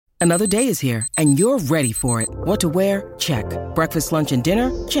Another day is here, and you're ready for it. What to wear? Check. Breakfast, lunch, and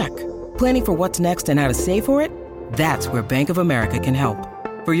dinner? Check. Planning for what's next and how to save for it? That's where Bank of America can help.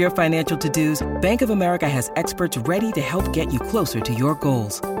 For your financial to-dos, Bank of America has experts ready to help get you closer to your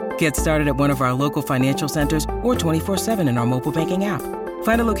goals. Get started at one of our local financial centers or 24/7 in our mobile banking app.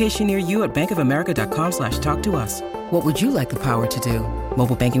 Find a location near you at bankofamerica.com/talktous. What would you like the power to do?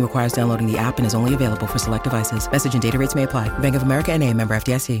 Mobile banking requires downloading the app and is only available for select devices. Message and data rates may apply. Bank of America N.A., member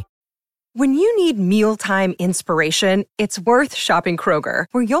FDIC. When you need mealtime inspiration, it's worth shopping Kroger,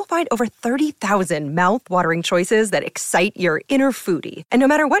 where you'll find over 30,000 mouth-watering choices that excite your inner foodie. And no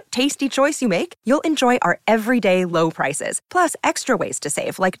matter what tasty choice you make, you'll enjoy our everyday low prices, plus extra ways to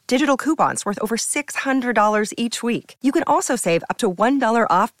save, like digital coupons worth over $600 each week. You can also save up to $1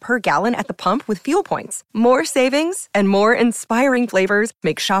 off per gallon at the pump with fuel points. More savings and more inspiring flavors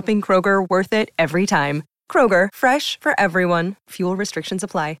make shopping Kroger worth it every time. Kroger, fresh for everyone. Fuel restrictions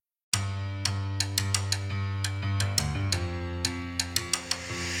apply.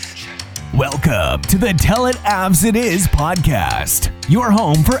 Welcome to the Tell It Avs It Is podcast, your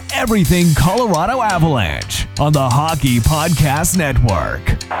home for everything Colorado Avalanche on the Hockey Podcast Network.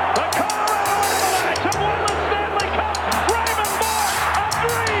 The Colorado Avalanche have won the Stanley Cup. Raymond Bourque, a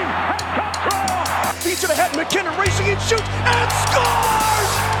dream has come true. Feet to the head, McKinnon racing and shoots and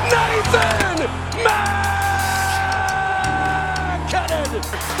scores! Nathan McKinnon!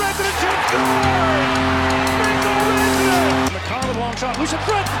 President scores! McCarr with a long shot, loose in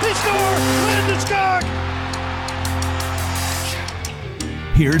front, they score! Landeskog!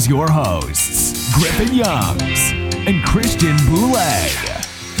 Here's your hosts, Griffin Youngs and Christian Boulay.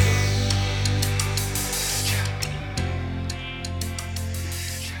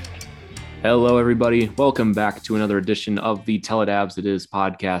 Hello, everybody. Welcome back to another edition of the Tell It Avs It Is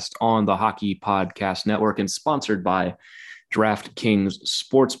podcast on the Hockey Podcast Network and sponsored by DraftKings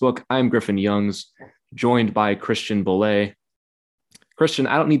Sportsbook. I'm Griffin Youngs, joined by Christian Boulay. Christian,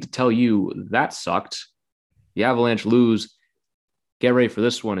 I don't need to tell you that sucked. The Avalanche lose. Get ready for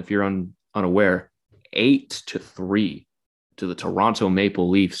this one if you're unaware. 8-3 to the Toronto Maple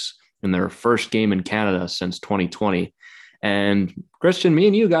Leafs in their first game in Canada since 2020. And Christian, me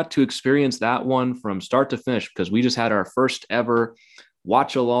and you got to experience that one from start to finish because we just had our first ever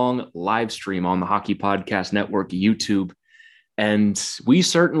watch along live stream on the Hockey Podcast Network YouTube. And we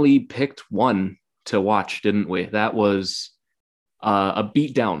certainly picked one to watch, didn't we? That was a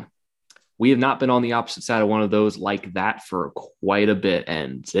beatdown. We have not been on the opposite side of one of those like that for quite a bit,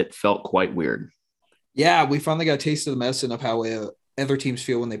 and it felt quite weird. Yeah, we finally got a taste of the medicine of how other teams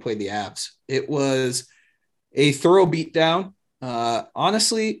feel when they play the Avs. It was a thorough beatdown.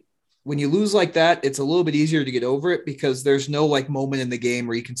 Honestly, when you lose like that, it's a little bit easier to get over it because there's no like moment in the game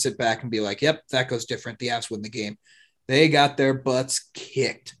where you can sit back and be like, yep, that goes different. The Avs win the game. They got their butts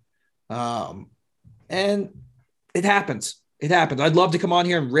kicked. And it happens. It happens. I'd love to come on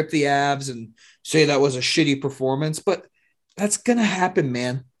here and rip the Avs and say that was a shitty performance, but that's going to happen,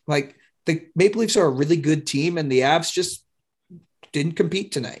 man. Like the Maple Leafs are a really good team and the Avs just didn't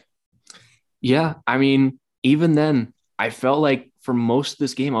compete tonight. Yeah. I mean, even then I felt like for most of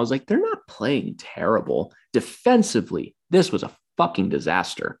this game, I was like, they're not playing terrible defensively. This was a fucking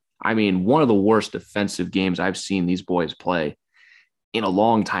disaster. I mean, one of the worst defensive games I've seen these boys play in a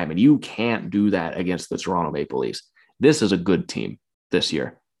long time. And you can't do that against the Toronto Maple Leafs. This is a good team this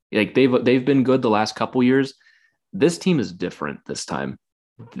year. Like they've been good the last couple years. This team is different this time.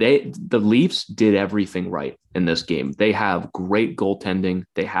 The Leafs did everything right in this game. They have great goaltending.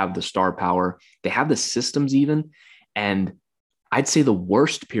 They have the star power. They have the systems even. And I'd say the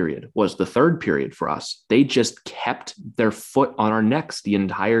worst period was the third period for us. They just kept their foot on our necks the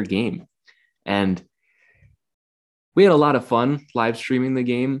entire game. And we had a lot of fun live streaming the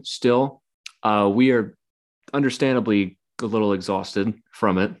game still. We are understandably a little exhausted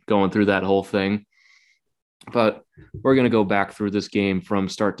from it, going through that whole thing. But we're going to go back through this game from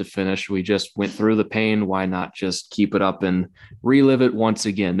start to finish. We just went through the pain. Why not just keep it up and relive it once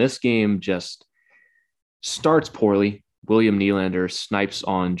again? This game just starts poorly. William Nylander snipes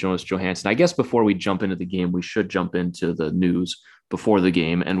on Jonas Johansson. I guess before we jump into the game, we should jump into the news before the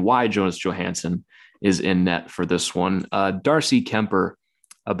game and why Jonas Johansson is in net for this one. Darcy Kemper,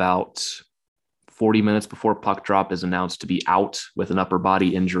 about 40 minutes before puck drop, is announced to be out with an upper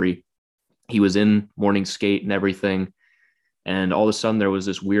body injury. He was in morning skate and everything. And all of a sudden there was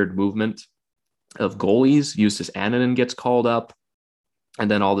this weird movement of goalies. Justus Annunen gets called up. And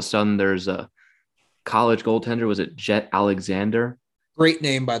then all of a sudden there's a college goaltender. Was it Jet Alexander? Great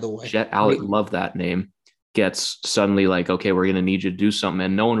name, by the way. Love that name. Gets suddenly like, okay, we're going to need you to do something.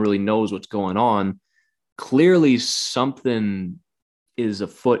 And no one really knows what's going on. Clearly something is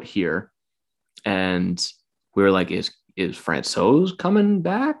afoot here. And we were like, is Francouz coming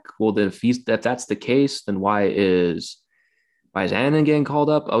back? Well, then if that's the case, then why is Annan getting called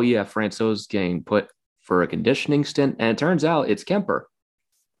up? Oh yeah, Francouz getting put for a conditioning stint. And it turns out it's Kemper,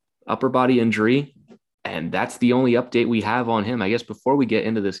 upper body injury. And that's the only update we have on him. I guess before we get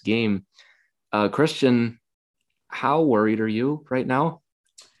into this game, Christian, how worried are you right now?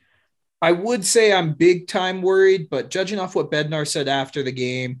 I would say I'm big time worried, but judging off what Bednar said after the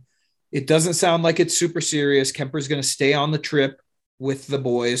game, it doesn't sound like it's super serious. Kemper's going to stay on the trip with the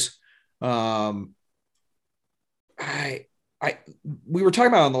boys. We were talking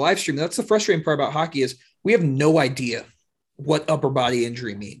about on the live stream. That's the frustrating part about hockey is we have no idea what upper body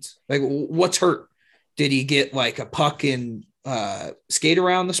injury means. Like, what's hurt? Did he get like a puck and skate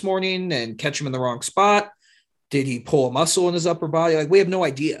around this morning and catch him in the wrong spot? Did he pull a muscle in his upper body? Like, we have no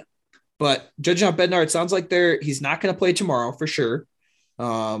idea. But judging off Bednar, it sounds like he's not going to play tomorrow for sure.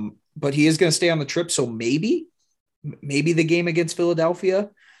 But he is going to stay on the trip. So maybe the game against Philadelphia.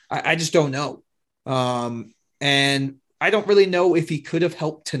 I just don't know. And I don't really know if he could have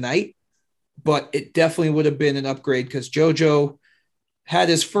helped tonight, but it definitely would have been an upgrade because JoJo had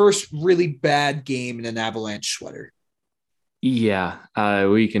his first really bad game in an Avalanche sweater. Yeah,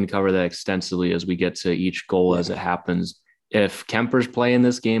 we can cover that extensively as we get to each goal as it happens. If Kemper's playing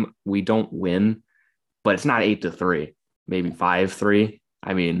this game, we don't win, but it's not 8-3, maybe 5-3.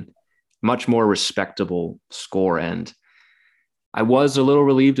 I mean, much more respectable score. And I was a little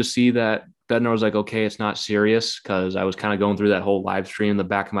relieved to see that Bednar was like, okay, it's not serious, because I was kind of going through that whole live stream in the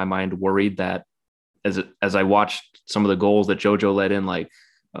back of my mind, worried that as I watched some of the goals that JoJo let in, like,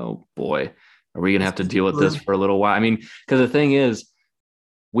 oh boy, are we going to have to deal with this for a little while? I mean, because the thing is,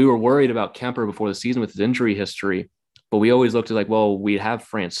 we were worried about Kemper before the season with his injury history, but we always looked at like, well, we have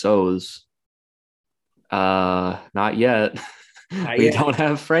Francouz. Not yet. We don't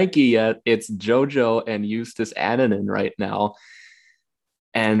have Frankie yet. It's JoJo and Justus Annunen right now.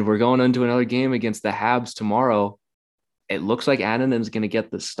 And we're going into another game against the Habs tomorrow. It looks like Annanen's going to get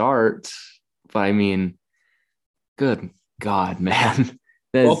the start. But I mean, good God, man.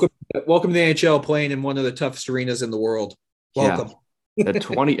 Welcome to the NHL, playing in one of the toughest arenas in the world. Welcome. Yeah.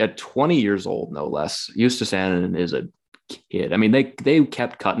 At 20 years old, no less. Justus Annunen is a kid. I mean, they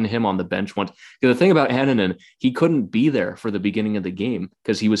kept cutting him on the bench once. The thing about Annunen, he couldn't be there for the beginning of the game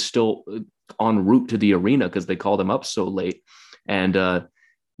because he was still en route to the arena because they called him up so late. And love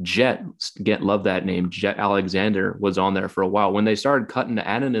that name, Jet Alexander, was on there for a while. When they started cutting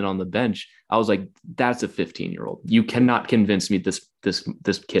Annunen on the bench, I was like, that's a 15-year-old. You cannot convince me this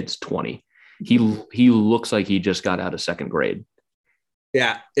kid's 20. He looks like he just got out of second grade.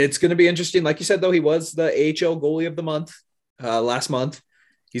 Yeah, it's going to be interesting. Like you said, though, he was the AHL goalie of the month last month.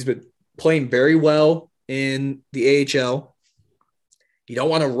 He's been playing very well in the AHL. You don't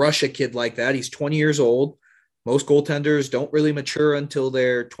want to rush a kid like that. He's 20 years old. Most goaltenders don't really mature until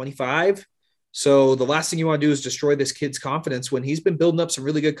they're 25. So the last thing you want to do is destroy this kid's confidence when he's been building up some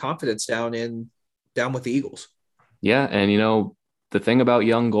really good confidence down with the Eagles. Yeah, and the thing about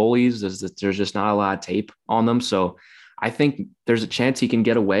young goalies is that there's just not a lot of tape on them. So I think there's a chance he can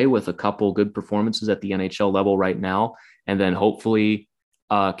get away with a couple good performances at the NHL level right now. And then hopefully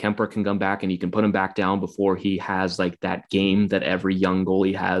Kemper can come back and you can put him back down before he has like that game that every young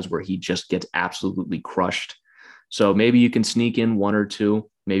goalie has where he just gets absolutely crushed. So maybe you can sneak in one or two,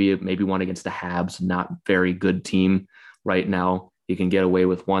 maybe one against the Habs, not very good team right now. You can get away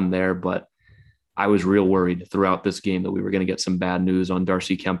with one there, but I was real worried throughout this game that we were going to get some bad news on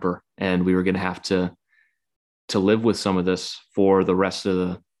Darcy Kemper and we were going to have to live with some of this for the rest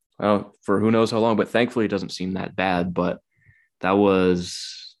of for who knows how long, but thankfully it doesn't seem that bad. But that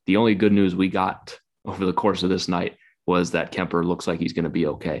was the only good news we got over the course of this night, was that Kemper looks like he's going to be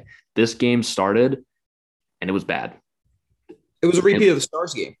okay. This game started and it was bad. It was a repeat of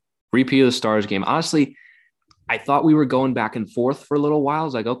the Stars game. Honestly, I thought we were going back and forth for a little while. I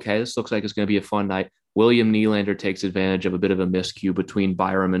was like, okay, this looks like it's going to be a fun night. William Nylander takes advantage of a bit of a miscue between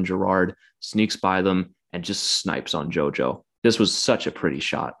Byram and Girard, sneaks by them, and just snipes on JoJo. This was such a pretty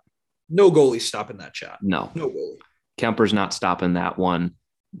shot. No goalie stopping that shot. No goalie. Kemper's not stopping that one.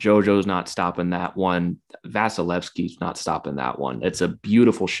 JoJo's not stopping that one. Vasilevsky's not stopping that one. It's a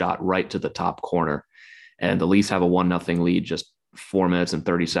beautiful shot right to the top corner. And the Leafs have a 1-0 lead just 4 minutes and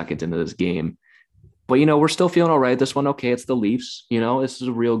 30 seconds into this game. But, we're still feeling all right. This one, okay, it's the Leafs. This is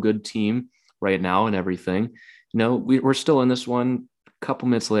a real good team right now and everything. We're still in this one. A couple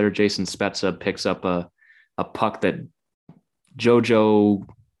minutes later, Jason Spezza picks up a puck that JoJo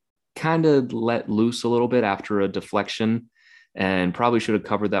kind of let loose a little bit after a deflection and probably should have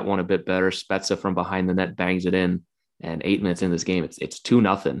covered that one a bit better. Spezza from behind the net bangs it in. And 8 minutes in this game, it's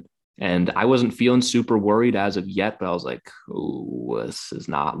 2-0. And I wasn't feeling super worried as of yet, but I was like, oh, this is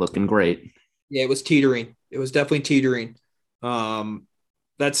not looking great. Yeah, it was teetering. It was definitely teetering.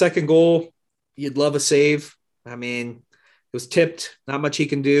 That second goal, you'd love a save. I mean, it was tipped. Not much he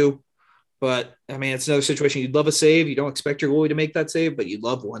can do. But, I mean, it's another situation. You'd love a save. You don't expect your goalie to make that save, but you'd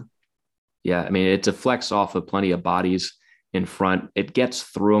love one. Yeah, I mean, it deflects off of plenty of bodies in front. It gets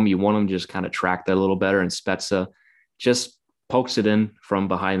through them. You want them to just kind of track that a little better. And Spezza just pokes it in from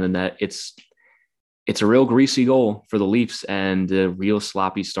behind the net. It's a real greasy goal for the Leafs and a real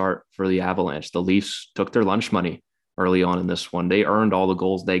sloppy start for the Avalanche. The Leafs took their lunch money early on in this one. They earned all the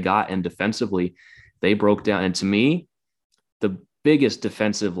goals they got, and defensively, they broke down. And to me, the biggest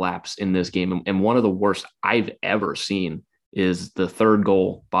defensive lapse in this game, and one of the worst I've ever seen, is the third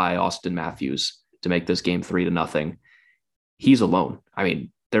goal by Austin Matthews to make this game 3-0. He's alone. I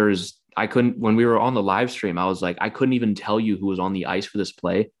mean, when we were on the live stream, I was like, I couldn't even tell you who was on the ice for this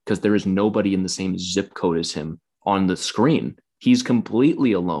play because there is nobody in the same zip code as him on the screen. He's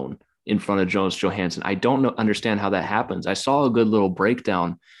completely alone in front of Jonas Johansson. I don't understand how that happens. I saw a good little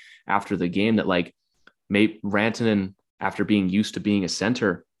breakdown after the game that Rantanen, after being used to being a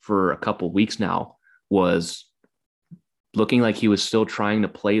center for a couple of weeks now, was looking like he was still trying to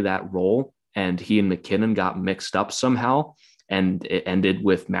play that role, and he and McKinnon got mixed up somehow. And it ended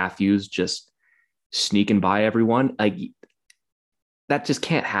with Matthews just sneaking by everyone. Like, that just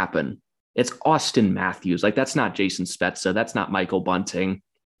can't happen. It's Austin Matthews. Like, that's not Jason Spezza. That's not Michael Bunting.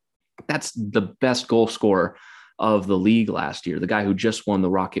 That's the best goal scorer of the league last year. The guy who just won the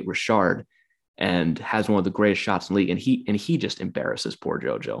Rocket Richard and has one of the greatest shots in the league. And he just embarrasses poor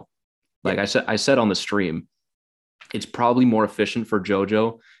JoJo. Like I said on the stream, it's probably more efficient for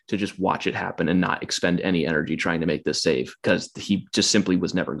JoJo to just watch it happen and not expend any energy trying to make this save, because he just simply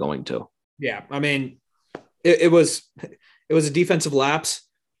was never going to. Yeah. I mean, it was a defensive lapse.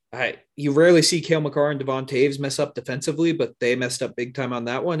 You rarely see Cale Makar and Devon Taves mess up defensively, but they messed up big time on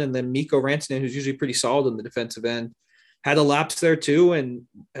that one. And then Mikko Rantanen, who's usually pretty solid in the defensive end, had a lapse there too. And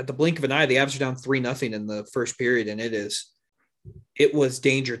at the blink of an eye, the Avs are down 3-0 in the first period. And it was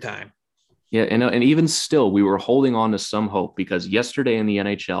danger time. Yeah, and even still, we were holding on to some hope, because yesterday in the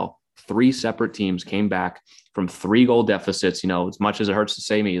NHL, 3 separate teams came back from 3-goal deficits. As much as it hurts to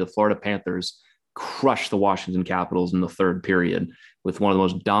say the Florida Panthers crushed the Washington Capitals in the third period with one of the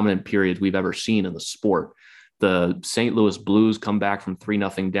most dominant periods we've ever seen in the sport. The St. Louis Blues come back from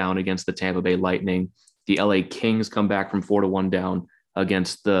 3-0 down against the Tampa Bay Lightning. The LA Kings come back from 4-1 down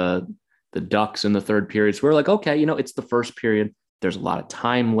against the Ducks in the third period. So we're like, okay, it's the first period. There's a lot of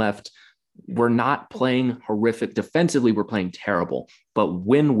time left. We're not playing horrific. Defensively, we're playing terrible. But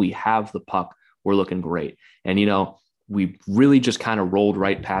when we have the puck, we're looking great. And, we really just kind of rolled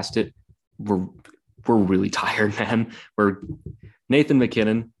right past it. We're really tired, man. Nathan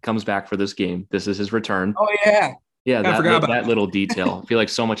McKinnon comes back for this game. This is his return. Oh, yeah. Yeah, that little detail. I feel like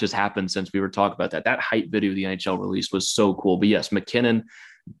so much has happened since we were talking about that. That hype video the NHL released was so cool. But yes, McKinnon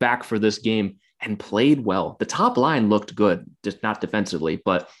back for this game and played well. The top line looked good, just not defensively,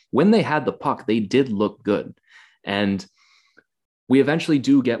 but when they had the puck, they did look good. And we eventually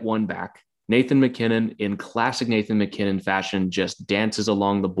do get one back. Nathan McKinnon, in classic Nathan McKinnon fashion, just dances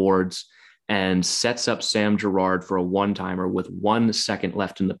along the boards and sets up Sam Girard for a one-timer with 1 second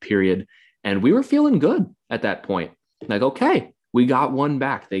left in the period. And we were feeling good at that point. Like, okay, we got one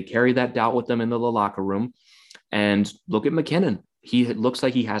back. They carry that doubt with them into the locker room. And look at McKinnon. He looks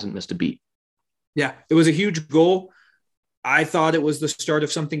like he hasn't missed a beat. Yeah, it was a huge goal. I thought it was the start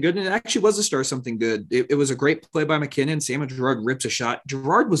of something good, and it actually was the start of something good. It was a great play by McKinnon. Samuel Girard rips a shot.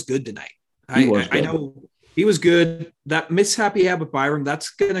 Girard was good tonight. I know he was good. That mishap he had with Byram,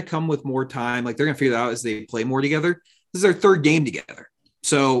 that's going to come with more time. Like, they're going to figure that out as they play more together. This is their third game together.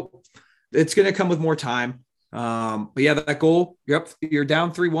 So it's going to come with more time. But yeah, that goal, you're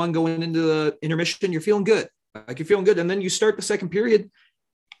down 3-1 going into the intermission. You're feeling good. You're feeling good. And then you start the second period.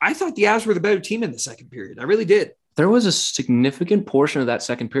 I thought the Avs were the better team in the second period. I really did. There was a significant portion of that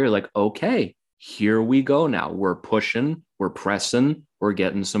second period, like, okay, here we go now. We're pushing, we're pressing, we're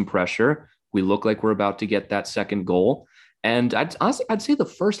getting some pressure. We look like we're about to get that second goal. And I'd say the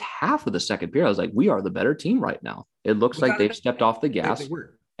first half of the second period, I was like, we are the better team right now. It looks like they've stepped off the gas,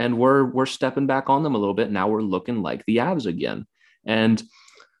 and we're stepping back on them a little bit. Now we're looking like the Avs again. And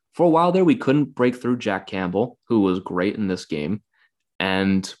for a while there, we couldn't break through Jack Campbell, who was great in this game.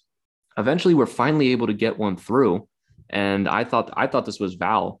 And eventually we're finally able to get one through. And I thought this was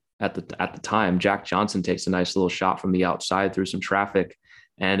Val at the time. Jack Johnson takes a nice little shot from the outside through some traffic,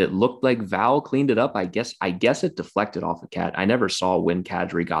 and it looked like Val cleaned it up. I guess it deflected off of Cat. I never saw when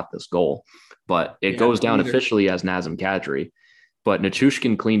Kadri got this goal, but it goes down officially as Nazem Kadri. But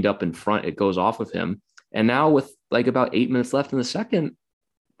Nichushkin cleaned up in front. It goes off of him. And now with like about 8 minutes left in the second,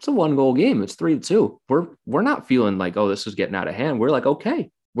 it's a 1-goal game. It's 3-2. We're not feeling like, oh, this is getting out of hand. We're like,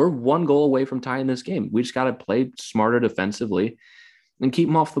 okay, we're 1 goal away from tying this game. We just got to play smarter defensively and keep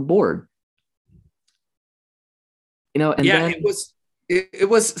them off the board. And then, it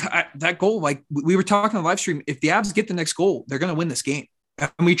was that goal. Like we were talking on the live stream, if the Avs get the next goal, they're going to win this game.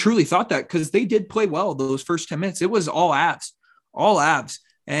 And we truly thought that because they did play well those first 10 minutes. It was all Avs.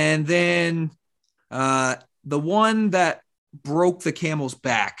 And then the one that broke the camel's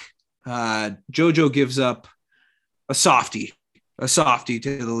back, JoJo gives up a softie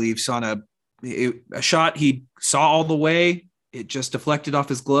to the Leafs on a shot he saw all the way. It just deflected off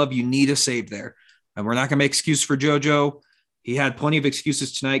his glove. You need a save there. And we're not going to make excuse for JoJo. He had plenty of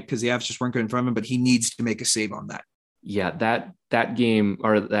excuses tonight because the Avs just weren't good in front of him, but he needs to make a save on that. Yeah, that game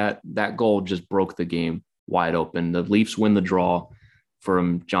or that goal just broke the game wide open. The Leafs win the draw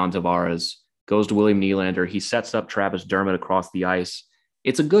from John Tavares, goes to William Nylander. He sets up Travis Dermott across the ice.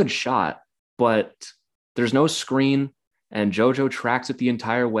 It's a good shot, but there's no screen, and JoJo tracks it the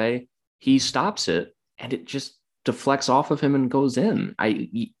entire way. He stops it, and it just deflects off of him and goes in.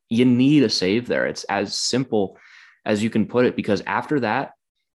 You need a save there. It's as simple as you can put it, because after that,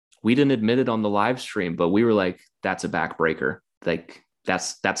 we didn't admit it on the live stream, but we were like, that's a backbreaker. Like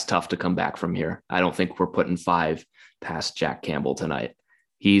that's tough to come back from here. I don't think we're putting 5 past Jack Campbell tonight.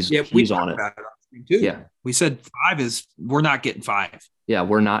 He's on it. Yeah. We said 5 we're not getting 5. Yeah.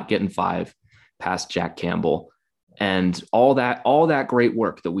 We're not getting 5 past Jack Campbell. And all that great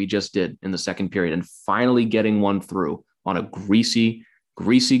work that we just did in the second period and finally getting one through on a greasy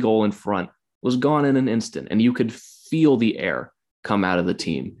goal in front was gone in an instant. And you could feel the air come out of the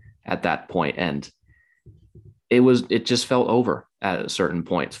team at that point. And it just felt over at a certain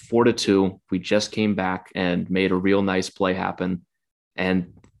point. 4-2. We just came back and made a real nice play happen.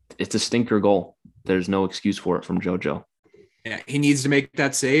 And it's a stinker goal. There's no excuse for it from JoJo. Yeah, he needs to make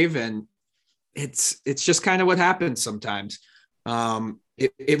that save. And it's just kind of what happens sometimes.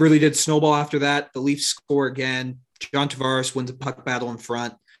 It really did snowball after that. The Leafs score again. John Tavares wins a puck battle in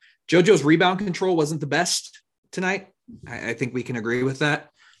front. JoJo's rebound control wasn't the best tonight. I think we can agree with that.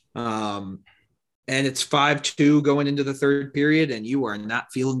 And it's 5-2 going into the third period, and you are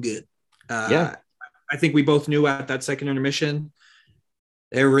not feeling good. Yeah. I think we both knew at that second intermission,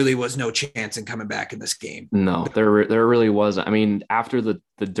 there really was no chance in coming back in this game. No, there really was. I mean, after the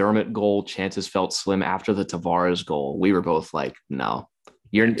Dermott goal, chances felt slim. After the Tavares goal, we were both like, no,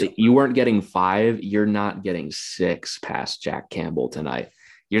 you weren't getting 5. You're not getting 6 past Jack Campbell tonight.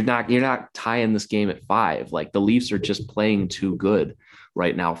 You're not tying this game at 5. Like the Leafs are just playing too good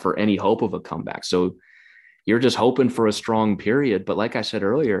right now for any hope of a comeback. So you're just hoping for a strong period. But like I said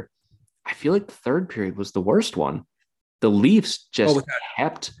earlier, I feel like the third period was the worst one. The Leafs just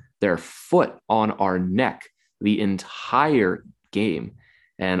kept their foot on our neck the entire game.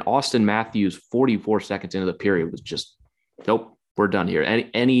 And Austin Matthews, 44 seconds into the period, was just, nope, we're done here.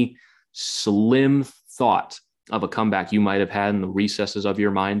 Any slim thought of a comeback you might have had in the recesses of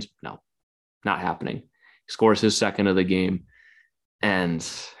your mind, no, not happening. He scores his second of the game. And,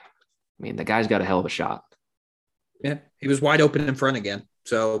 I mean, the guy's got a hell of a shot. Yeah, he was wide open in front again.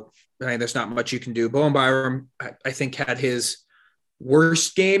 So, I mean, there's not much you can do. Bowen Byram, I think, had his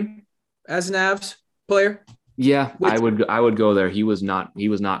worst game as an Avs player. Yeah, I would go there. He was not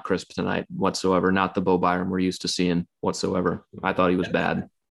crisp tonight whatsoever. Not the Bo Byram we're used to seeing whatsoever. I thought he was bad.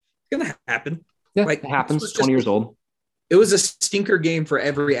 It's gonna happen. Yeah, it happens. 20 years old. It was a stinker game for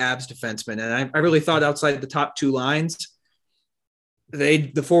every Avs defenseman, and I really thought outside the top 2 lines,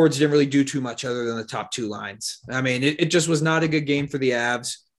 the forwards didn't really do too much other than the top 2 lines. I mean, it just was not a good game for the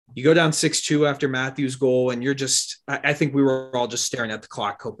Avs. You go down 6-2 after Matthews' goal, and I think we were all just staring at the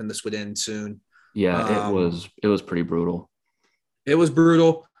clock, hoping this would end soon. Yeah, it was pretty brutal. It was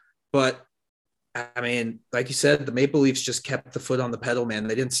brutal, but I mean, like you said, the Maple Leafs just kept the foot on the pedal, man.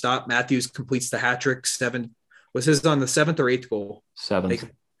 They didn't stop. Matthews completes the hat trick. 7 was his on the 7th or 8th goal. 7th.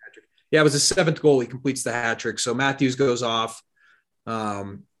 Yeah, it was his 7th goal. He completes the hat trick. So Matthews goes off.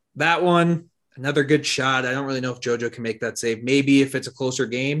 That one, another good shot. I don't really know if JoJo can make that save. Maybe if it's a closer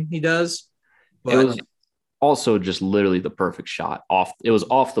game, he does. But it was also just literally the perfect shot. It was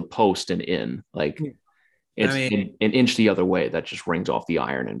off the post and in. Like it's an inch the other way that just rings off the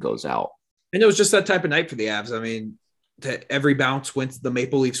iron and goes out. And it was just that type of night for the Avs. I mean, every bounce went the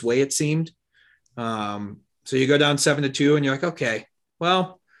Maple Leafs' way, it seemed. So you go down 7-2, and you're like, okay,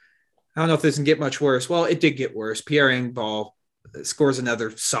 well, I don't know if this can get much worse. Well, it did get worse. Pierre Engvall scores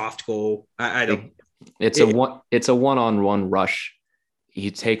another soft goal. I don't. It's a one-on-one rush.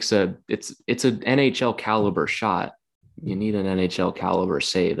 it's an NHL caliber shot. You need an NHL caliber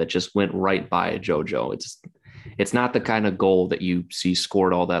save that just went right by JoJo. It's not the kind of goal that you see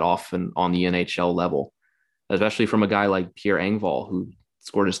scored all that often on the NHL level, especially from a guy like Pierre Engvall, who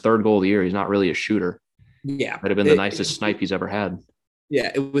scored his third goal of the year. He's not really a shooter. Yeah. Might have been the nicest snipe he's ever had.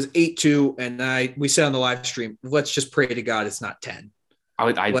 Yeah, it was 8-2, and we said on the live stream, let's just pray to God it's not 10.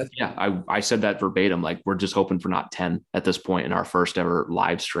 I said that verbatim. Like, we're just hoping for not 10 at this point in our first ever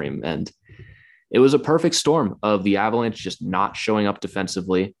live stream. And it was a perfect storm of the Avalanche just not showing up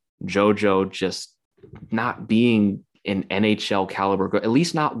defensively, JoJo just not being an NHL caliber, at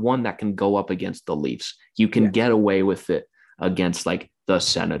least not one that can go up against the Leafs. You can get away with it against like the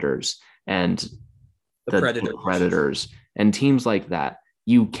Senators and the Predators and teams like that.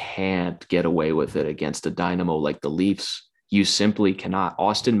 You can't get away with it against a dynamo like the Leafs. You simply cannot.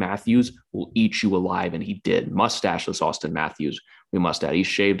 Austin Matthews will eat you alive, and he did. Mustacheless Austin Matthews, we must add. He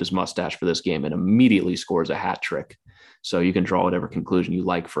shaved his mustache for this game and immediately scores a hat trick. So you can draw whatever conclusion you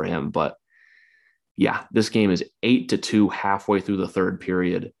like for him. But yeah, this game is 8-2 halfway through the third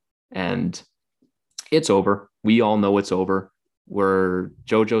period, and it's over. We all know it's over. Where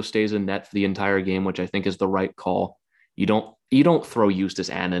JoJo stays in net for the entire game, which I think is the right call. You don't throw Justus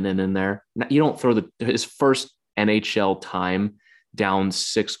Annunen in there. You don't throw his first NHL time down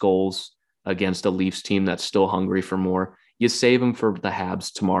 6 goals against a Leafs team that's still hungry for more. You save him for the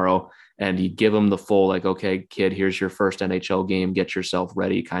Habs tomorrow, and you give him the full, like, okay, kid, here's your first NHL game. Get yourself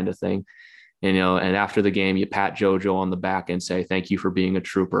ready kind of thing. And after the game, you pat JoJo on the back and say, thank you for being a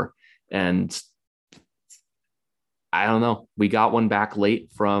trooper. And I don't know. We got one back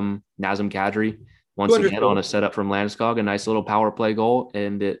late from Nazem Kadri once again on a setup from Landeskog, a nice little power play goal.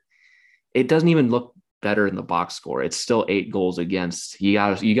 And it doesn't even look better in the box score. It's still 8 goals against. You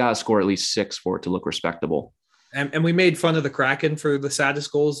gotta score at least 6 for it to look respectable. And we made fun of the Kraken for the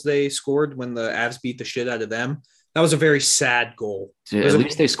saddest goals they scored when the Avs beat the shit out of them. That was a very sad goal. At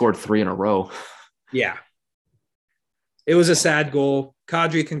least they scored 3 in a row. Yeah. It was a sad goal.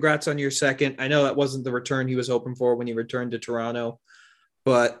 Kadri, congrats on your second. I know that wasn't the return he was hoping for when he returned to Toronto,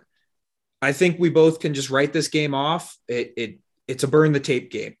 but I think we both can just write this game off. It's a burn the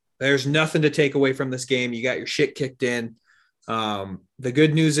tape game. There's nothing to take away from this game. You got your shit kicked in. The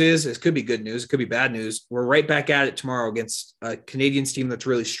good news is, it could be good news, it could be bad news. We're right back at it tomorrow against a Canadiens team that's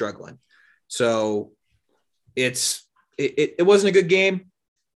really struggling. So it wasn't a good game.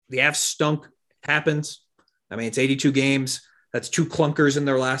 The Avs stunk. Happens. I mean, it's 82 games. That's 2 clunkers in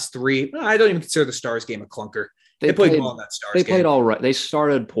their last 3. I don't even consider the Stars game a clunker. They played well in that Stars game. They played all right. They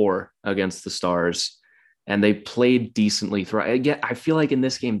started poor against the Stars, and they played decently throughout. Again, I feel like in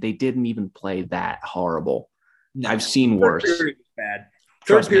this game, they didn't even play that horrible. No. I've seen worse. Third period was bad.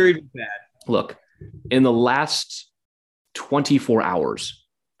 Third period was bad. Look, in the last 24 hours,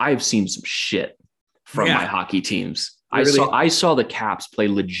 I've seen some shit from my hockey teams. I saw the Caps play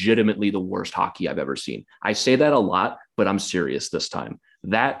legitimately the worst hockey I've ever seen. I say that a lot, but I'm serious this time.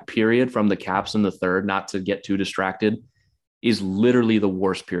 That period from the Caps in the third, not to get too distracted, is literally the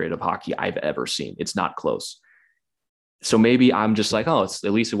worst period of hockey I've ever seen. It's not close. So maybe I'm just like, at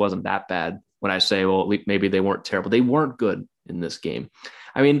least it wasn't that bad when I say, well, maybe they weren't terrible. They weren't good in this game.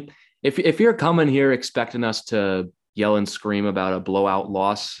 I mean, if you're coming here expecting us to yell and scream about a blowout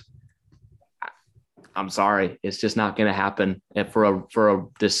loss, I'm sorry, it's just not going to happen. And for a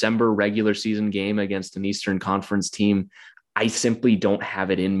December regular season game against an Eastern Conference team, I simply don't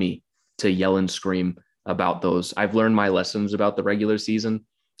have it in me to yell and scream about those. I've learned my lessons about the regular season.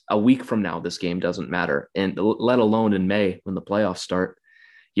 A week from now, this game doesn't matter. And let alone in May when the playoffs start,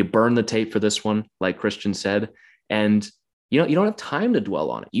 you burn the tape for this one, like Christian said, and you don't have time to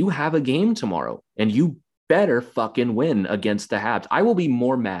dwell on it. You have a game tomorrow, and you better fucking win against the Habs. I will be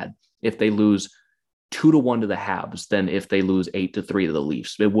more mad if they lose 2-1 to the Habs than if they lose 8-3 to the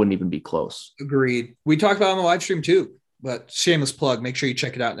Leafs. It wouldn't even be close. Agreed. We talked about it on the live stream too, but shameless plug. Make sure you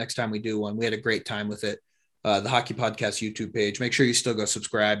check it out next time we do one. We had a great time with it. The Hockey Podcast YouTube page. Make sure you still go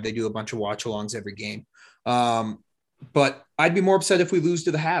subscribe. They do a bunch of watch alongs every game. But I'd be more upset if we lose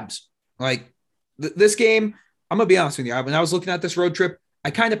to the Habs. Like this game, I'm gonna be honest with you. When I was looking at this road trip,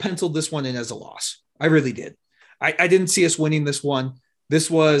 I kind of penciled this one in as a loss. I really did. I didn't see us winning this one. This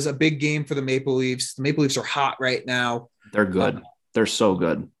was a big game for the Maple Leafs. The Maple Leafs are hot right now. They're good. They're so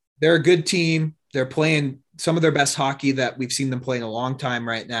good. They're a good team. They're playing some of their best hockey that we've seen them play in a long time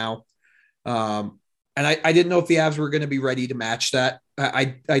right now. And I didn't know if the Avs were going to be ready to match that.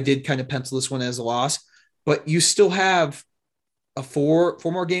 I did kind of pencil this one as a loss, but you still have four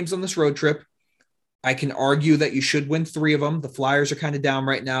more games on this road trip. I can argue that you should win 3 of them. The Flyers are kind of down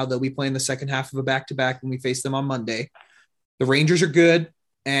right now. They'll be playing the second half of a back-to-back when we face them on Monday. The Rangers are good,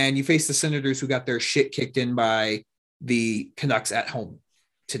 and you face the Senators, who got their shit kicked in by the Canucks at home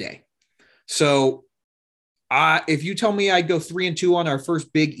today. So if you tell me I'd go 3-2 on our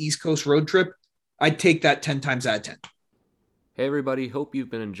first big East Coast road trip, I'd take that 10 times out of 10. Hey everybody, hope you've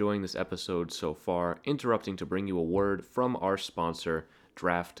been enjoying this episode so far. Interrupting to bring you a word from our sponsor,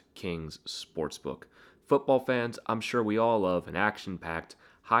 DraftKings Sportsbook. Football fans, I'm sure we all love an action-packed,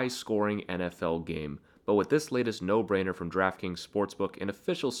 high-scoring NFL game. But with this latest no-brainer from DraftKings Sportsbook, an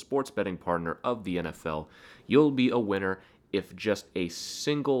official sports betting partner of the NFL, you'll be a winner if just a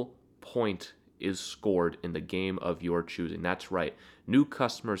single point is scored in the game of your choosing. That's right. New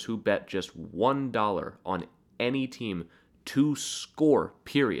customers who bet just $1 on any team to score,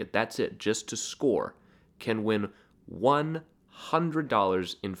 period, that's it, just to score, can win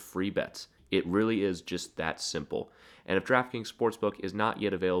 $100 in free bets. It really is just that simple. And if DraftKings Sportsbook is not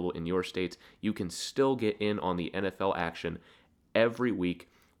yet available in your states, you can still get in on the NFL action every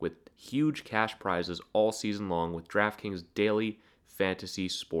week with huge cash prizes all season long with DraftKings daily fantasy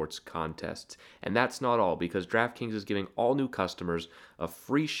sports contests. And that's not all, because DraftKings is giving all new customers a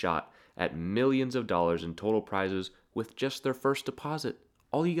free shot at millions of dollars in total prizes with just their first deposit.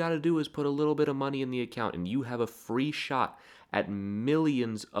 All you got to do is put a little bit of money in the account and you have a free shot at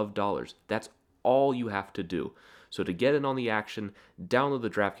millions of dollars. That's all you have to do. So to get in on the action, download the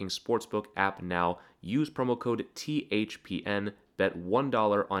DraftKings Sportsbook app now. Use promo code THPN. Bet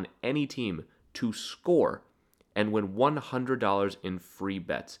 $1 on any team to score and win $100 in free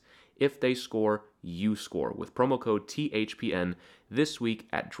bets. If they score, you score with promo code THPN this week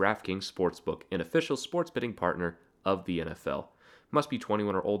at DraftKings Sportsbook, an official sports betting partner of the NFL. Must be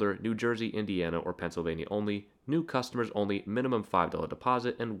 21 or older, New Jersey, Indiana, or Pennsylvania only. New customers only. Minimum $5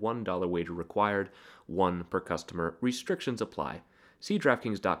 deposit and $1 wager required. One per customer. Restrictions apply. See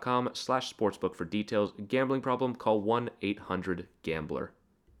DraftKings.com/sportsbook for details. Gambling problem? Call 1-800-GAMBLER.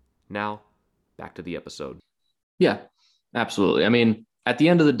 Now, back to the episode. Yeah, absolutely. I mean, at the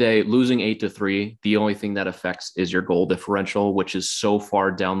end of the day, losing 8-3, the only thing that affects is your goal differential, which is so far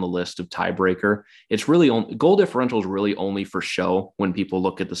down the list of tiebreaker. It's really goal differential is really only for show when people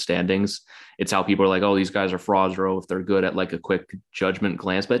look at the standings. It's how people are like, oh, these guys are frauds, or if they're good at like a quick judgment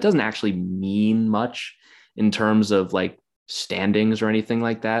glance, but it doesn't actually mean much in terms of like standings or anything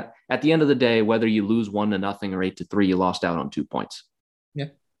like that. At the end of the day, whether you lose 1-0 or 8-3, you lost out on 2 points. Yeah.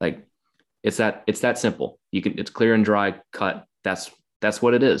 Like it's that simple. It's clear and dry cut. That's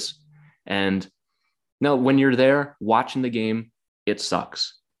what it is. And no, when you're there watching the game, it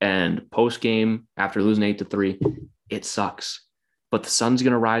sucks. And post game, after losing 8-3, it sucks. But the sun's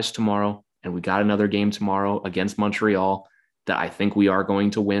going to rise tomorrow, and we got another game tomorrow against Montreal that I think we are going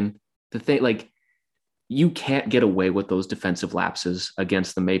to win. The thing, like, you can't get away with those defensive lapses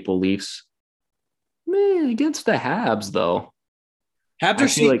against the Maple Leafs. Against the Habs, though. Habs are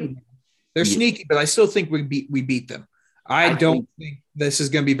sneaky. They're sneaky, but I still think we beat them. I don't think this is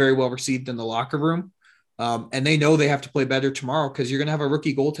going to be very well received in the locker room. And they know they have to play better tomorrow because you're going to have a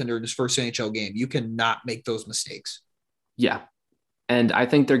rookie goaltender in his first NHL game. You cannot make those mistakes. Yeah. And I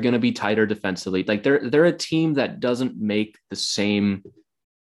think they're going to be tighter defensively. Like they're a team that doesn't make the same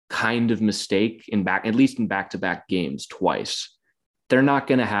kind of mistake at least in back-to-back games twice. They're not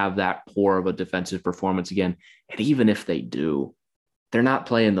going to have that poor of a defensive performance again. And even if they do, they're not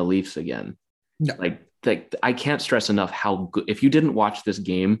playing the Leafs again. No. Like I can't stress enough how good, if you didn't watch this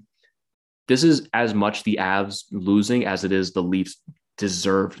game, this is as much the Avs losing as it is the Leafs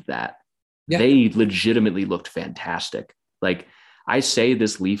deserved that. Yeah. They legitimately looked fantastic. Like I say,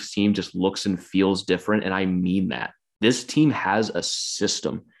 this Leafs team just looks and feels different. And I mean that. This team has a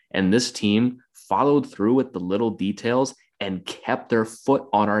system, and this team followed through with the little details and kept their foot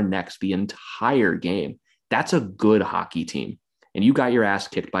on our necks the entire game. That's a good hockey team. And you got your ass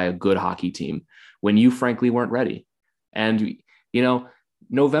kicked by a good hockey team when you frankly weren't ready. And, you know,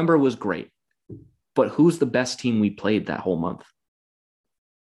 November was great, but who's the best team we played that whole month?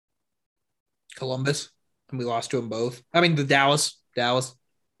 Columbus. And we lost to them both. I mean, the Dallas.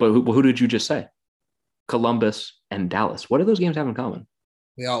 But who did you just say? Columbus and Dallas. What do those games have in common?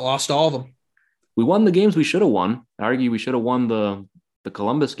 We lost all of them. We won the games we should have won. I argue we should have won the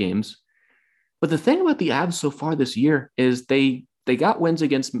Columbus games. But the thing about the Avs so far this year is they got wins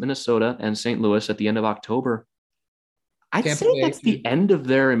against Minnesota and St. Louis at the end of October. I'd say that's the end of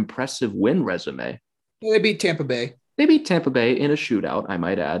their impressive win resume. Well, they beat Tampa Bay. They beat Tampa Bay in a shootout, I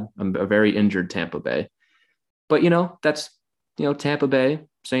might add. A very injured Tampa Bay. But, that's, Tampa Bay,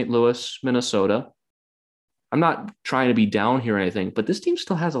 St. Louis, Minnesota. I'm not trying to be down here or anything, but this team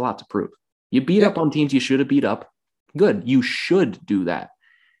still has a lot to prove. You beat up on teams you should have beat up. Good. You should do that.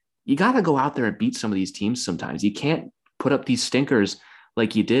 You got to go out there and beat some of these teams sometimes. You can't put up these stinkers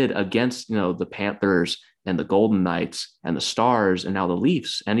like you did against, the Panthers and the Golden Knights and the Stars and now the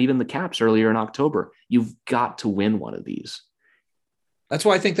Leafs and even the Caps earlier in October. You've got to win one of these. That's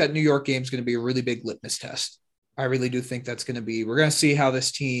why I think that New York game is going to be a really big litmus test. I really do think that's going to be, we're going to see how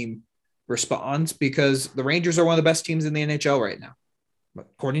this team responds, because the Rangers are one of the best teams in the NHL right now. But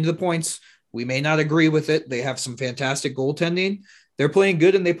according to the points, we may not agree with it. They have some fantastic goaltending. They're playing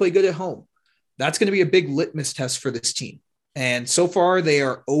good and they play good at home. That's going to be a big litmus test for this team. And so far they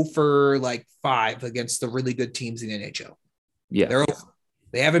are 0 for 5 against the really good teams in the NHL. Yeah. They're 0.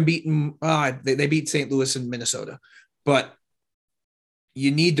 They haven't beaten, they beat St. Louis and Minnesota, but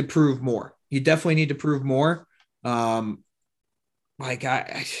you need to prove more. You definitely need to prove more.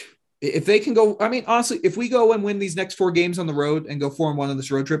 If they can go, honestly, if we go and win these next 4 games on the road and go 4-1 on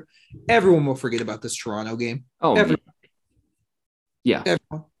this road trip, everyone will forget about this Toronto game. Oh, yeah.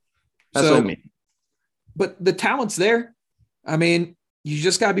 Everyone. That's what I mean. But the talent's there. You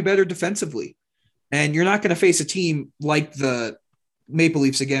just got to be better defensively. And you're not going to face a team like the Maple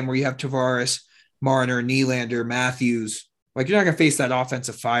Leafs again, where you have Tavares, Marner, Nylander, Matthews. You're not going to face that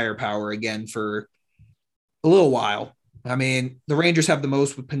offensive firepower again for a little while. The Rangers have the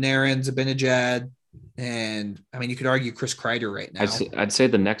most with Panarin, Zibanejad, and you could argue Chris Kreider right now. I'd say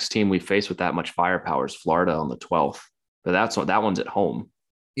the next team we face with that much firepower is Florida on the 12th, but that one's at home.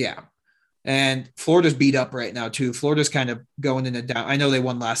 Yeah. And Florida's beat up right now too. Florida's kind of going in a down. I know they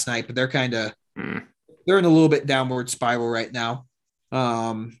won last night, but they're kind of they're in a little bit downward spiral right now.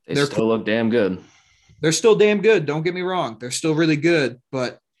 They still look damn good. They're still damn good. Don't get me wrong. They're still really good,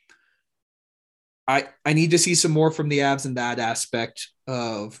 but I need to see some more from the Avs in that aspect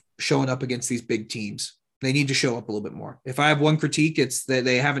of showing up against these big teams. They need to show up a little bit more. If I have one critique, it's that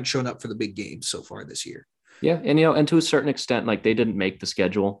they haven't shown up for the big games so far this year. Yeah. And, and to a certain extent, they didn't make the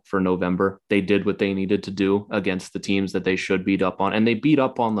schedule for November. They did what they needed to do against the teams that they should beat up on. And they beat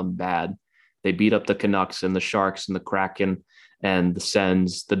up on them bad. They beat up the Canucks and the Sharks and the Kraken and the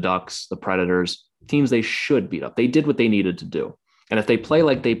Sens, the Ducks, the Predators, teams they should beat up. They did what they needed to do. And if they play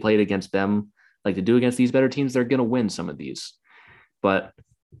like they played against them, like to do against these better teams, they're going to win some of these. But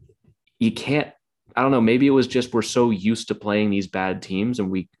you can't, I don't know, maybe it was just we're so used to playing these bad teams and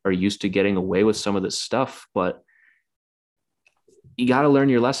we are used to getting away with some of this stuff, but you got to learn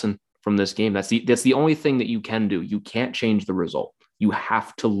your lesson from this game. That's the only thing that you can do. You can't change the result. You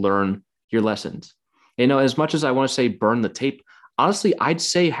have to learn your lessons. As much as I want to say burn the tape, honestly, I'd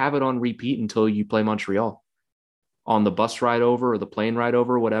say have it on repeat until you play Montreal on the bus ride over or the plane ride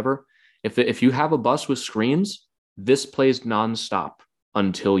over, whatever. If you have a bus with screens, this plays nonstop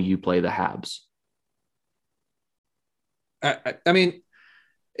until you play the Habs.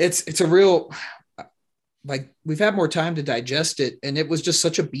 It's a real, we've had more time to digest it, and it was just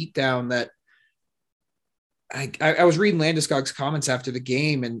such a beatdown that I was reading Landeskog's comments after the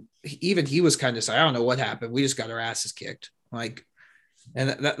game, and even he was kind of saying, I don't know what happened. We just got our asses kicked. And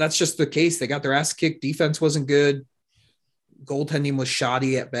that's just the case. They got their ass kicked. Defense wasn't good. Goaltending was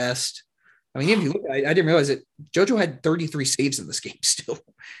shoddy at best. Even if you look, I didn't realize it. JoJo had 33 saves in this game still,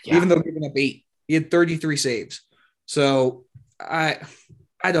 even though giving up 8. He had 33 saves. So I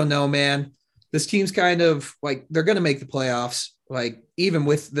don't know, man. This team's kind of they're going to make the playoffs. Even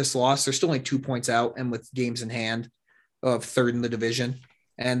with this loss, they're still only 2 points out, and with games in hand of third in the division.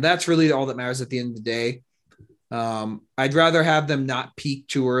 And that's really all that matters at the end of the day. I'd rather have them not peak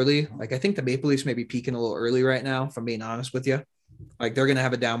too early. I think the Maple Leafs may be peaking a little early right now, if I'm being honest with you. They're going to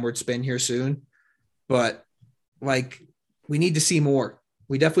have a downward spin here soon, but we need to see more.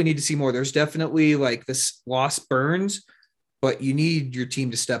 We definitely need to see more. There's definitely this loss burns, but you need your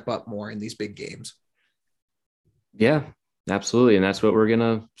team to step up more in these big games. Yeah, absolutely. And that's what we're going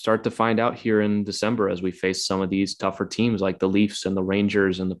to start to find out here in December as we face some of these tougher teams like the Leafs and the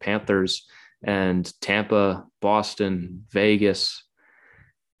Rangers and the Panthers and Tampa, Boston, Vegas.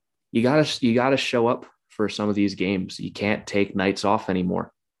 You gotta show up for some of these games. You can't take nights off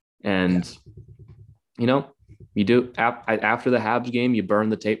anymore. And, you do after the Habs game, you burn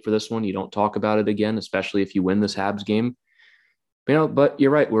the tape for this one. You don't talk about it again, especially if you win this Habs game. But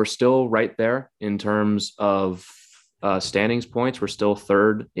you're right. We're still right there in terms of standings points. We're still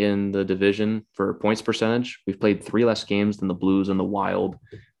third in the division for points percentage. We've played 3 less games than the Blues and the Wild.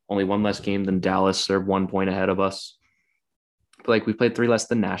 Only 1 less game than Dallas. They're 1 point ahead of us. But we played 3 less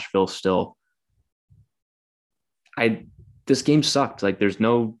than Nashville still. This game sucked. There's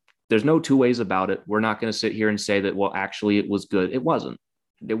no 2 ways about it. We're not going to sit here and say that, well, actually it was good. It wasn't.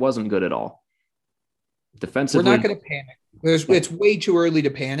 It wasn't good at all. Defensively. We're not going to panic. It's way too early to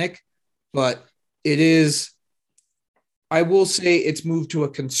panic, but it is. I will say it's moved to a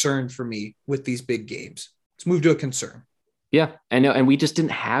concern for me with these big games. It's moved to a concern. Yeah. And we just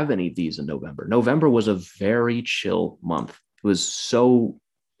didn't have any of these in November. November was a very chill month. It was so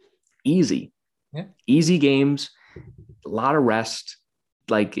easy. Yeah. Easy games, a lot of rest.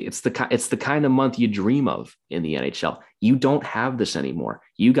 Like it's the kind of month you dream of in the NHL. You don't have this anymore.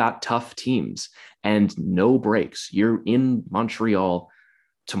 You got tough teams and no breaks. You're in Montreal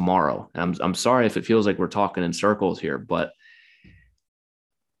tomorrow. And I'm sorry if it feels like we're talking in circles here, but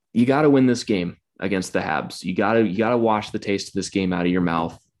you got to win this game against the Habs. You got to wash the taste of this game out of your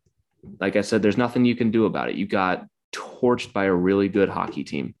mouth. Like I said, there's nothing you can do about it. You got torched by a really good hockey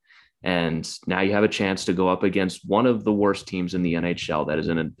team. And now you have a chance to go up against one of the worst teams in the NHL that is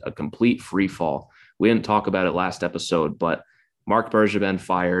in a complete free fall. We didn't talk about it last episode, but Marc Bergevin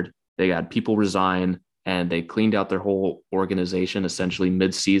fired. They got people resign, and they cleaned out their whole organization essentially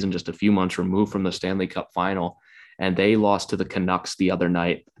mid-season, just a few months removed from the Stanley Cup final. And they lost to the Canucks the other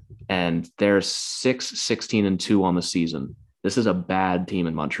night, and they're 16-2 on the season. This is a bad team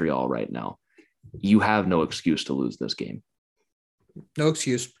in Montreal right now. You have no excuse to lose this game. No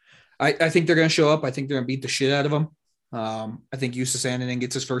excuse. I think they're going to show up. I think they're going to beat the shit out of them. I think Justus Annunen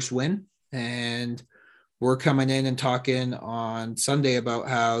gets his first win, and we're coming in and talking on Sunday about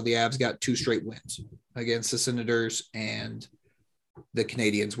how the Avs got 2 straight wins against the Senators and the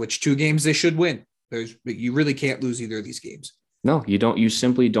Canadiens, which 2 games they should win. You really can't lose either of these games. No, you don't. You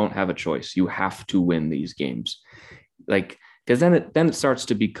simply don't have a choice. You have to win these games, like, because then it starts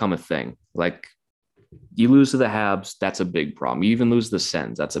to become a thing. Like, you lose to the Habs, that's a big problem. You even lose the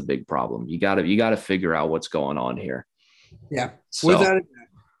Sens, that's a big problem. You gotta figure out what's going on here. Yeah, without it.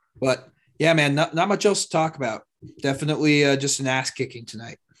 But yeah, man, not much else to talk about. Definitely just an ass kicking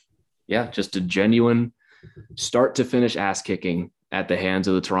tonight. Yeah, just a genuine start to finish ass kicking at the hands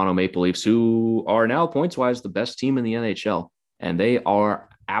of the Toronto Maple Leafs, who are now points wise the best team in the NHL, and they are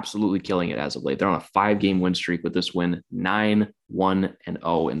absolutely killing it as of late. They're on a 5-game win streak with this win,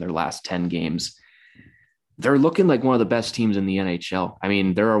 9-1-0 in their last 10 games. They're looking like one of the best teams in the NHL. I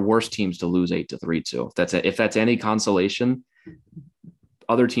mean, there are worse teams to lose 8-3 to. If that's any consolation,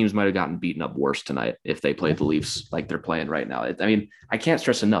 other teams might have gotten beaten up worse tonight if they played the Leafs like they're playing right now. I mean, I can't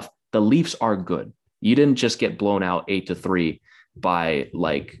stress enough. The Leafs are good. You didn't just get blown out 8-3 by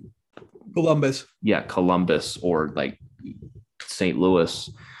like Columbus. Yeah, Columbus or like St. Louis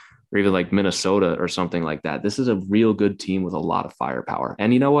or even like Minnesota or something like that. This is a real good team with a lot of firepower.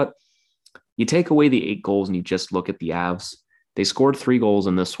 And you know what? You take away the 8 goals and you just look at the Avs. They scored 3 goals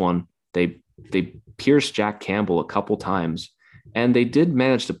in this one. They pierced Jack Campbell a couple times, and they did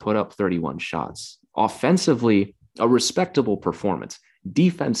manage to put up 31 shots. Offensively, a respectable performance.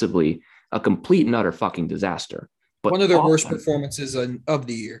 Defensively, a complete and utter fucking disaster. But one of their worst performances of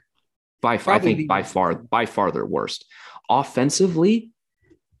the year. I think by far their worst. Offensively,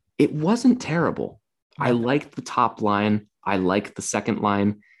 it wasn't terrible. I liked the top line. I liked the second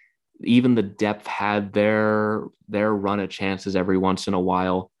line. Even the depth had their run of chances every once in a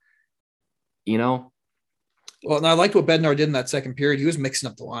while, you know? Well, and I liked what Bednar did in that second period. He was mixing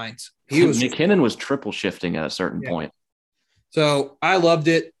up the lines. McKinnon was triple shifting at a certain point. So I loved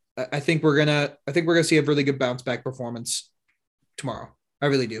it. I think we're gonna see a really good bounce back performance tomorrow. I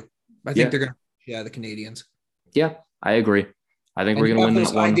really do. I think they're gonna the Canadiens. Yeah, I agree. I think we're gonna win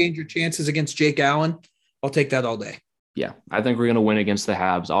this one. High danger chances against Jake Allen. I'll take that all day. Yeah, I think we're going to win against the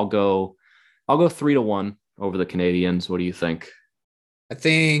Habs. I'll go 3-1 over the Canadiens. What do you think? I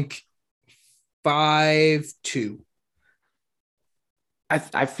think 5-2.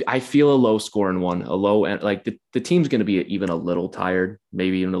 I feel a low scoring one, a low, and like the team's going to be even a little tired,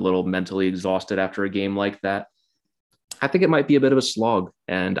 maybe even a little mentally exhausted after a game like that. I think it might be a bit of a slog,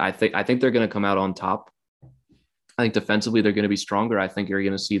 and I think they're going to come out on top. I think defensively they're going to be stronger. I think you're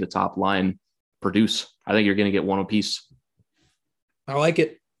going to see the top line produce. I think you're going to get one apiece. I like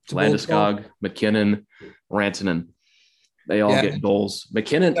it. Landeskog, McKinnon, Rantanen. They all get goals.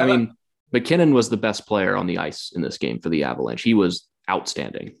 McKinnon was the best player on the ice in this game for the Avalanche. He was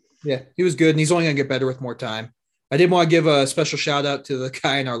outstanding. Yeah, he was good, and he's only going to get better with more time. I did want to give a special shout out to the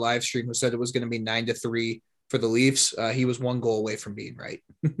guy in our live stream who said it was going to be 9-3 for the Leafs. He was 1 goal away from being right.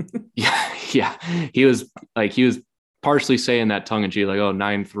 Yeah. He was partially saying that tongue in cheek, like,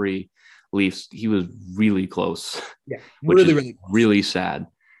 9-3 Leafs. He was really close. Yeah, really close. Really sad.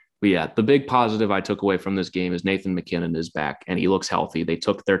 But yeah, the big positive I took away from this game is Nathan McKinnon is back and he looks healthy. They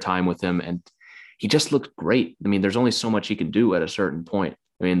took their time with him and he just looked great. I mean, there's only so much he can do at a certain point.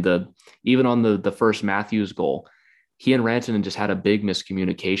 I mean, even on the first Matthews goal, he and Rantanen just had a big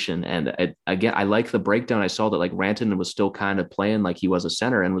miscommunication. And again, I like the breakdown. I saw that like Rantanen was still kind of playing like he was a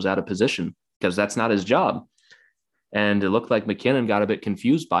center and was out of position because that's not his job. And it looked like McKinnon got a bit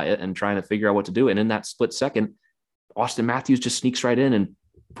confused by it and trying to figure out what to do. And in that split second, Austin Matthews just sneaks right in and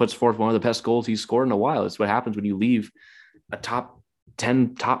puts forth one of the best goals he's scored in a while. It's what happens when you leave a top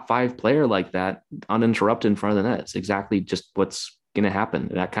 10, top 5 player like that uninterrupted in front of the net. It's exactly just what's going to happen.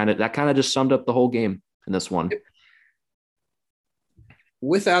 And that kind of just summed up the whole game in this one.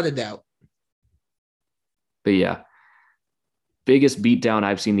 Without a doubt. But yeah, biggest beatdown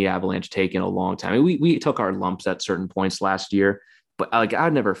I've seen the Avalanche take in a long time. I mean, we took our lumps at certain points last year, but like I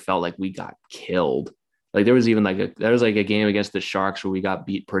never felt like we got killed. Like there was a game against the Sharks where we got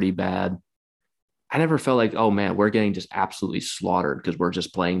beat pretty bad. I never felt like, oh man, we're getting just absolutely slaughtered because we're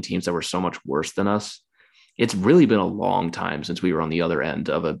just playing teams that were so much worse than us. It's really been a long time since we were on the other end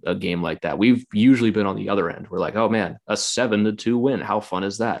of a game like that. We've usually been on the other end. We're like, oh man, a 7-2 win. How fun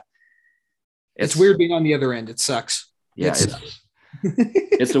is that? It's weird being on the other end. It sucks. Yeah,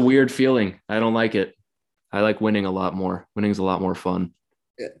 it's a weird feeling. I don't like it. I like winning a lot more. Winning's a lot more fun.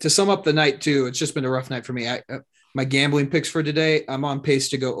 To sum up the night too, it's just been a rough night for me. My gambling picks for today, I'm on pace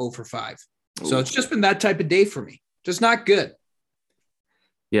to go 0 for 5. So it's just been that type of day for me. Just not good.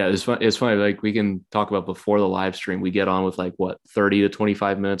 Yeah, it's funny. Like we can talk about before the live stream. We get on with 30 to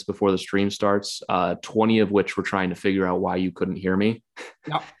 25 minutes before the stream starts. 20 of which we're trying to figure out why you couldn't hear me.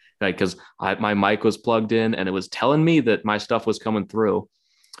 Yep. Because my mic was plugged in and it was telling me that my stuff was coming through,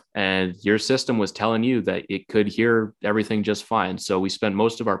 and your system was telling you that it could hear everything just fine. So we spent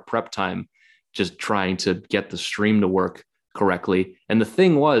most of our prep time just trying to get the stream to work correctly. And the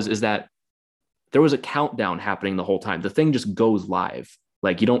thing is that there was a countdown happening the whole time. The thing just goes live.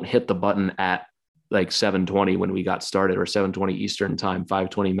 Like you don't hit the button at 7:20 when we got started, or 7:20 Eastern time,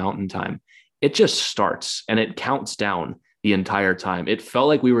 5:20 Mountain time. It just starts and it counts down the entire time. It felt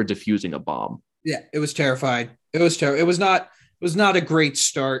like we were defusing a bomb. Yeah, it was terrifying. It was terrible. It was not a great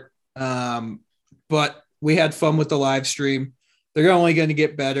start. But we had fun with the live stream. They're only going to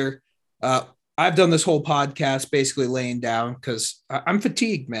get better. I've done this whole podcast basically laying down because I'm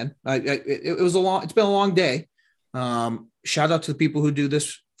fatigued, man. It's been a long day. Shout out to the people who do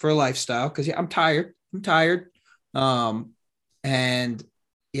this for a lifestyle because I'm tired. And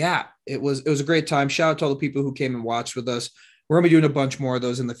yeah, it was a great time. Shout out to all the people who came and watched with us. We're gonna be doing a bunch more of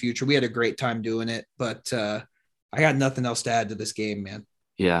those in the future. We had a great time doing it, but I got nothing else to add to this game, man.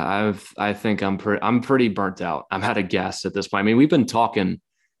 Yeah, I think I'm pretty burnt out. I'm at a guess at this point. I mean, we've been talking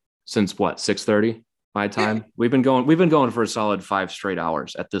since 6:30 my time. Yeah. We've been going for a solid 5 straight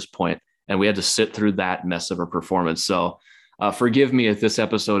hours at this point, and we had to sit through that mess of a performance. So forgive me if this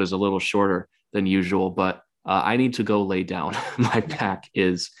episode is a little shorter than usual, but I need to go lay down. My back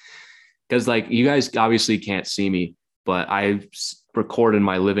is, because you guys obviously can't see me, but I record in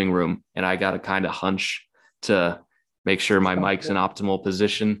my living room and I got to kind of hunch to make sure my mic's in optimal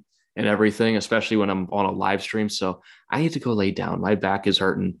position and everything, especially when I'm on a live stream. So I need to go lay down. My back is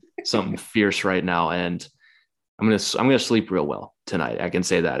hurting something fierce right now. And I'm going to sleep real well tonight. I can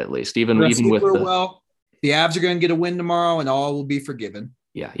say that at least, even with the Avs are going to get a win tomorrow and all will be forgiven.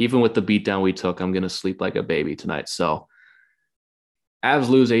 Yeah. Even with the beatdown we took, I'm going to sleep like a baby tonight. So Avs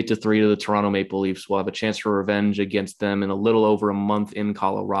lose 8-3 to the Toronto Maple Leafs. We'll have a chance for revenge against them in a little over a month in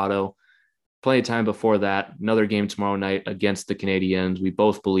Colorado. Plenty of time before that. Another game tomorrow night against the Canadiens. We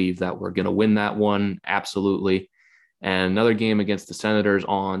both believe that we're going to win that one. Absolutely. And another game against the Senators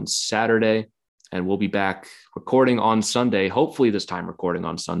on Saturday. And we'll be back recording on Sunday, hopefully this time recording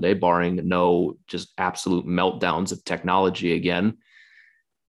on Sunday, barring no just absolute meltdowns of technology again.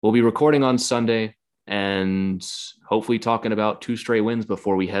 We'll be recording on Sunday and hopefully talking about 2 straight wins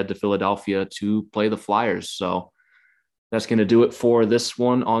before we head to Philadelphia to play the Flyers. So that's going to do it for this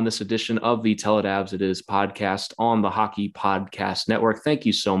one on this edition of the Tell It Avs It Is podcast on the Hockey Podcast Network. Thank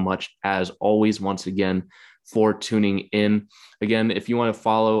you so much, as always, once again, for tuning in. Again, if you want to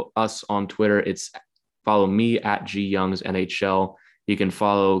follow us on Twitter, it's follow me at GYoungsNHL. You can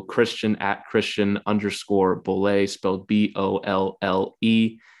follow Christian at Christian_Bolle, spelled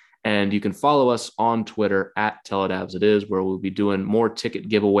Bolle. And you can follow us on Twitter at Tell It Avs It Is, where we'll be doing more ticket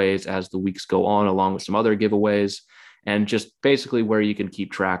giveaways as the weeks go on, along with some other giveaways, and just basically where you can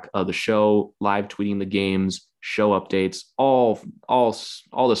keep track of the show, live tweeting the games, show updates, all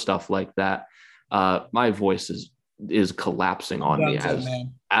the stuff like that. My voice is collapsing on me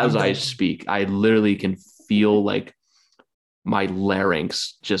as I speak. I literally can feel like my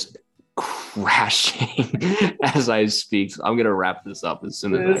larynx just crashing as I speak. So I'm going to wrap this up as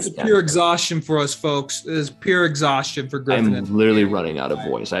soon as I can. It's pure exhaustion for us, folks. It is pure exhaustion for Griffin. I'm literally running out of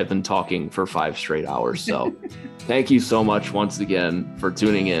voice. I've been talking for 5 straight hours. So thank you so much once again for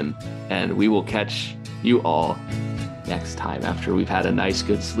tuning in, and we will catch you all next time after we've had a nice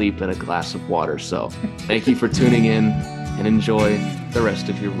good sleep and a glass of water. So thank you for tuning in, and enjoy the rest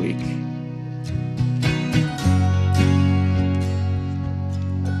of your week.